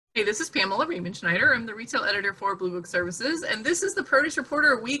Hey, this is Pamela Schneider. I'm the retail editor for Blue Book Services, and this is the Produce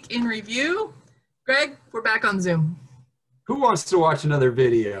Reporter Week in Review. Greg, we're back on Zoom. Who wants to watch another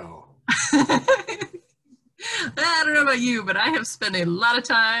video? I don't know about you, but I have spent a lot of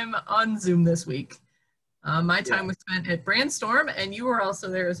time on Zoom this week. My time was spent at Brandstorm, and you were also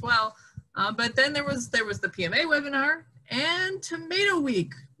there as well. But then there was the PMA webinar and Tomato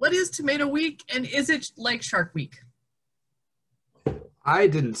Week. What is Tomato Week, and is it like Shark Week? I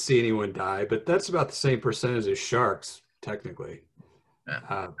didn't see anyone die, but that's about the same percentage as sharks, technically.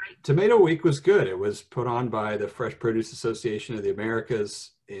 Tomato Week was good. It was put on by the Fresh Produce Association of the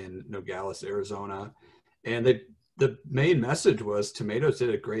Americas in Nogales, Arizona. And the main message was tomatoes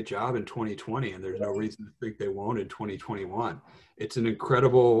did a great job in 2020, and there's no reason to think they won't in 2021. It's an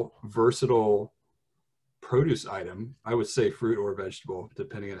incredible, versatile produce item. I would say fruit or vegetable,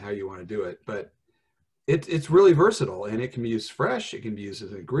 depending on how you want to do it. But it's really versatile, and it can be used fresh. It can be used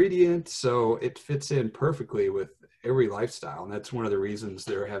as an ingredient. So it fits in perfectly with every lifestyle. And that's one of the reasons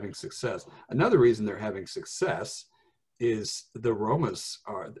they're having success. Another reason they're having success is the aromas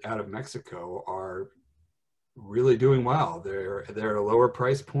out of Mexico are really doing well. They're at a lower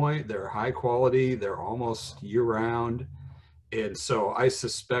price point. They're high quality. They're almost year round. And so I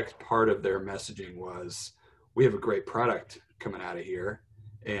suspect part of their messaging was, we have a great product coming out of here,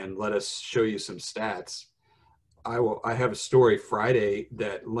 and let us show you some stats. I have a story Friday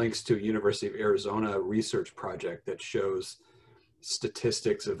that links to a University of Arizona research project that shows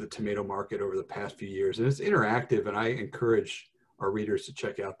statistics of the tomato market over the past few years. And it's interactive, and I encourage our readers to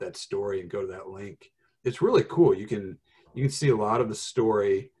check out that story and go to that link. It's really cool. You can see a lot of the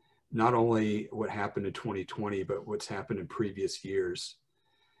story, not only what happened in 2020, but what's happened in previous years.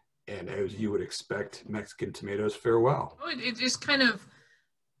 And as you would expect, Mexican tomatoes fare well. It just kind of,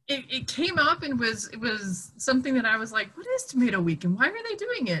 it came up, and it was something that I was like, what is Tomato Week and why are they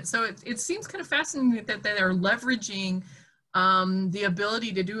doing it? So it seems kind of fascinating that they are leveraging the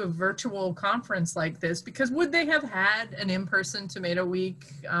ability to do a virtual conference like this, because would they have had an in-person Tomato Week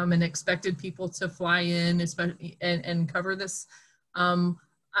and expected people to fly in and cover this?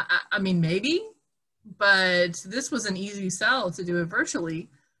 I mean, maybe, but this was an easy sell to do it virtually.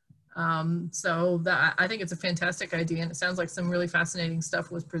 So I think it's a fantastic idea, and it sounds like some really fascinating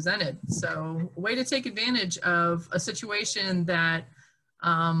stuff was presented. So a way to take advantage of a situation that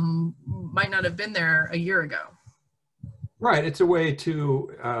might not have been there a year ago. Right. It's a way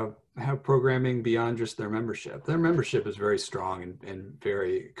to have programming beyond just their membership. Their membership is very strong and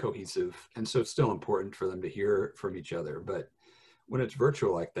very cohesive. And so it's still important for them to hear from each other. But when it's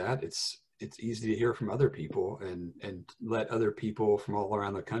virtual like that, it's easy to hear from other people and let other people from all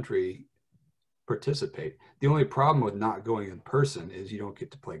around the country participate. The only problem with not going in person is you don't get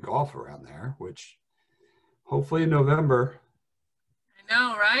to play golf around there, which hopefully in November. I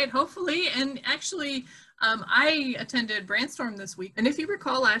know, right? Hopefully. And actually, I attended Brandstorm this week. And if you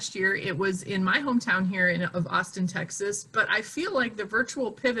recall last year, it was in my hometown here of Austin, Texas. But I feel like the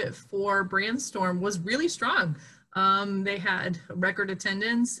virtual pivot for Brandstorm was really strong. They had record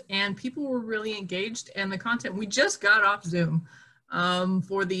attendance, and people were really engaged, and the content, we just got off Zoom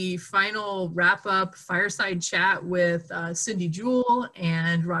for the final wrap-up fireside chat with Cindy Jewell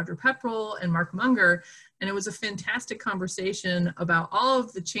and Roger Pepperell and Mark Munger, and it was a fantastic conversation about all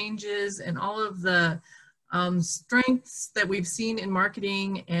of the changes and all of the strengths that we've seen in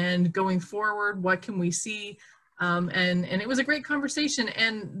marketing, and going forward, what can we see? And it was a great conversation,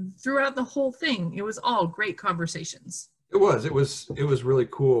 and throughout the whole thing, it was all great conversations. It was really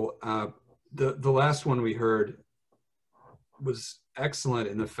cool. The last one we heard was excellent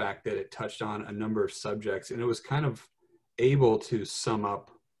in the fact that it touched on a number of subjects, and it was kind of able to sum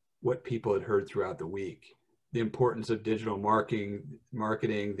up what people had heard throughout the week. The importance of digital marketing,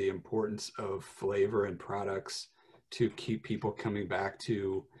 the importance of flavor and products to keep people coming back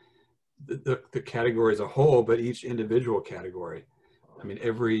to the category as a whole, but each individual category. I mean,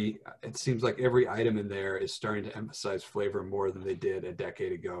 it seems like every item in there is starting to emphasize flavor more than they did a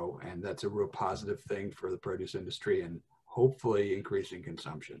decade ago. And that's a real positive thing for the produce industry and hopefully increasing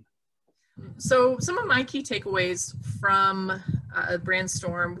consumption. So some of my key takeaways from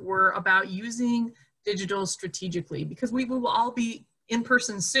Brandstorm were about using digital strategically, because we will all be in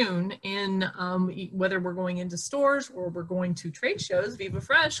person soon, in whether we're going into stores or we're going to trade shows. Viva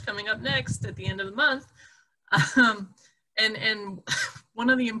Fresh coming up next at the end of the month. And one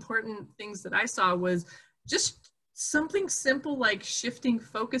of the important things that I saw was just something simple like shifting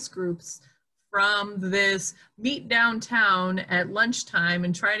focus groups from this meet downtown at lunchtime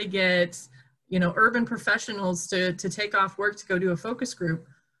and try to get, urban professionals to take off work to go do a focus group,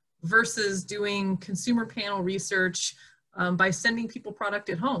 versus doing consumer panel research by sending people product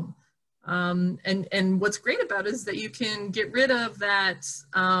at home. And what's great about it is that you can get rid of that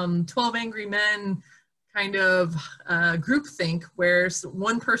 12 Angry Men kind of groupthink where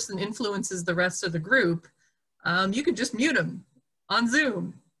one person influences the rest of the group. You can just mute them on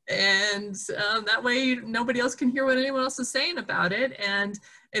Zoom. And that way nobody else can hear what anyone else is saying about it. And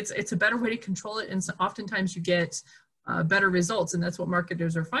it's a better way to control it. And so oftentimes you get better results, and that's what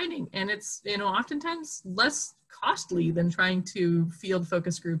marketers are finding. And it's, you know, oftentimes less costly than trying to field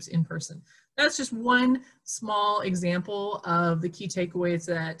focus groups in person. That's just one small example of the key takeaways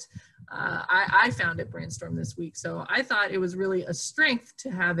that I found at Brandstorm this week. So I thought it was really a strength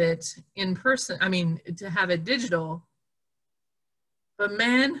to have it in person. I mean, to have it digital. But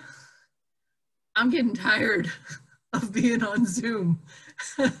man, I'm getting tired of being on Zoom.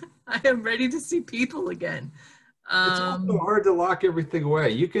 I am ready to see people again. It's also hard to lock everything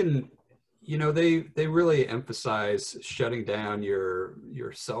away. You can, you know, they really emphasize shutting down your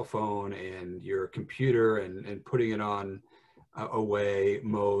cell phone and your computer and putting it on away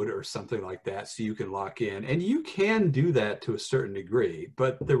mode or something like that so you can lock in. And you can do that to a certain degree,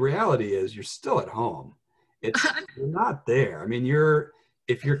 but the reality is you're still at home. You're not there. I mean,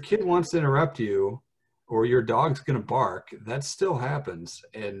 if your kid wants to interrupt you or your dog's going to bark, that still happens.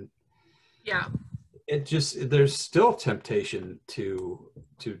 And yeah, there's still temptation to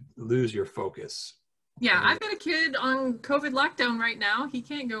lose your focus. Yeah, I've got a kid on COVID lockdown right now. He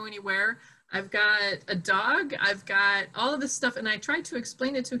can't go anywhere. I've got a dog. I've got all of this stuff. And I tried to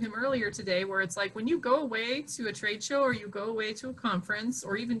explain it to him earlier today, where it's like when you go away to a trade show or you go away to a conference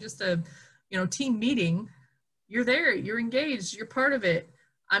or even just a, you know, team meeting, you're there, you're engaged, you're part of it.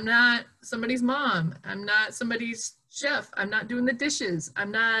 I'm not somebody's mom. I'm not somebody's chef. I'm not doing the dishes.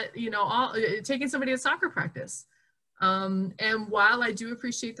 I'm not, you know, taking somebody to soccer practice. And while I do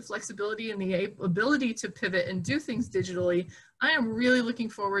appreciate the flexibility and the ability to pivot and do things digitally, I am really looking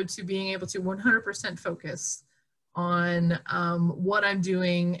forward to being able to 100% focus on what I'm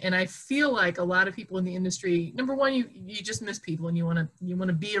doing. And I feel like a lot of people in the industry, number one, you just miss people and you want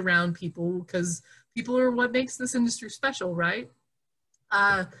to be around people because people are what makes this industry special, right?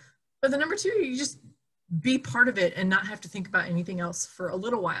 But the number two, you just be part of it and not have to think about anything else for a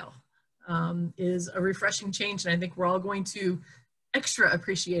little while. Is a refreshing change, and I think we're all going to extra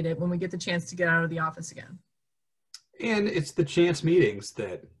appreciate it when we get the chance to get out of the office again. And it's the chance meetings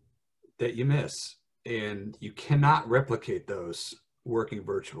that you miss, and you cannot replicate those working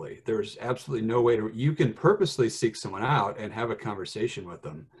virtually. There's absolutely no way you can purposely seek someone out and have a conversation with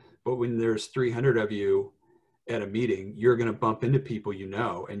them, but when there's 300 of you at a meeting, you're going to bump into people you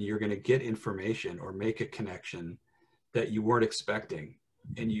know, and you're going to get information or make a connection that you weren't expecting.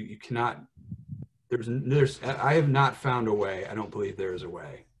 And you cannot, I have not found a way, I don't believe there is a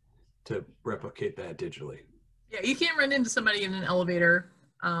way to replicate that digitally. Yeah, you can't run into somebody in an elevator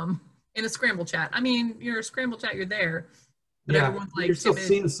in a scramble chat. I mean, you're a scramble chat, you're there. But yeah, everyone's like, you're still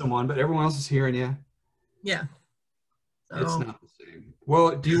seeing someone, but everyone else is hearing you. Yeah. So. It's not the same.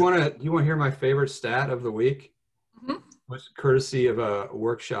 Well, do you want to hear my favorite stat of the week? Mm-hmm. Was courtesy of a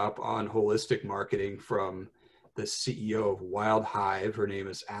workshop on holistic marketing from the CEO of Wild Hive. Her name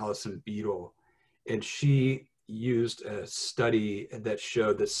is Allison Beadle, and she used a study that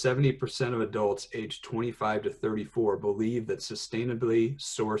showed that 70% of adults aged 25 to 34 believe that sustainably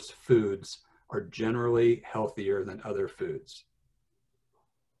sourced foods are generally healthier than other foods.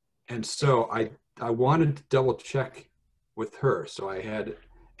 And so I wanted to double check with her. So I had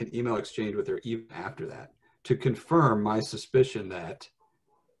an email exchange with her even after that to confirm my suspicion that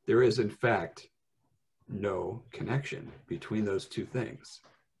there is in fact no connection between those two things.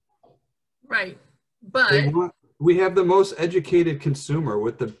 Right. But we have the most educated consumer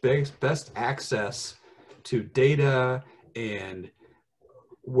with the best access to data and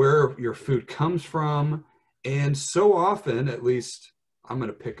where your food comes from. And so often, at least I'm going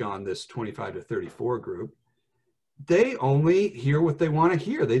to pick on this 25 to 34 group, they only hear what they want to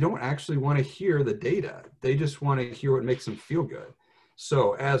hear. They don't actually want to hear the data. They just want to hear what makes them feel good.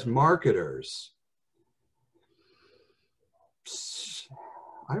 So as marketers,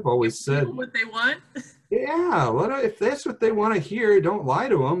 I've always said what they want. Yeah, if that's what they want to hear, don't lie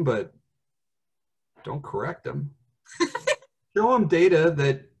to them, but don't correct them. Show them data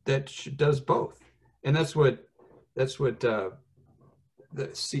that does both, and that's what the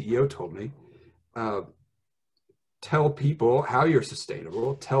CEO told me. Tell people how you're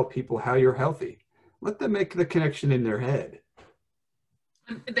sustainable. Tell people how you're healthy. Let them make the connection in their head.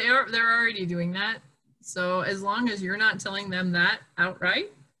 They're already doing that. So as long as you're not telling them that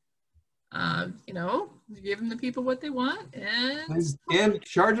outright, you know, give them the people what they want and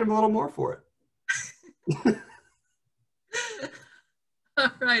charge them a little more for it. All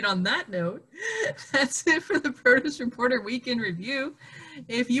right, on that note, that's it for the Produce Reporter Week in Review.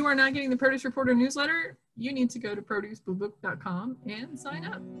 If you are not getting the Produce Reporter newsletter, you need to go to producebookbook.com and sign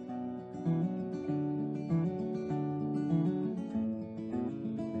up.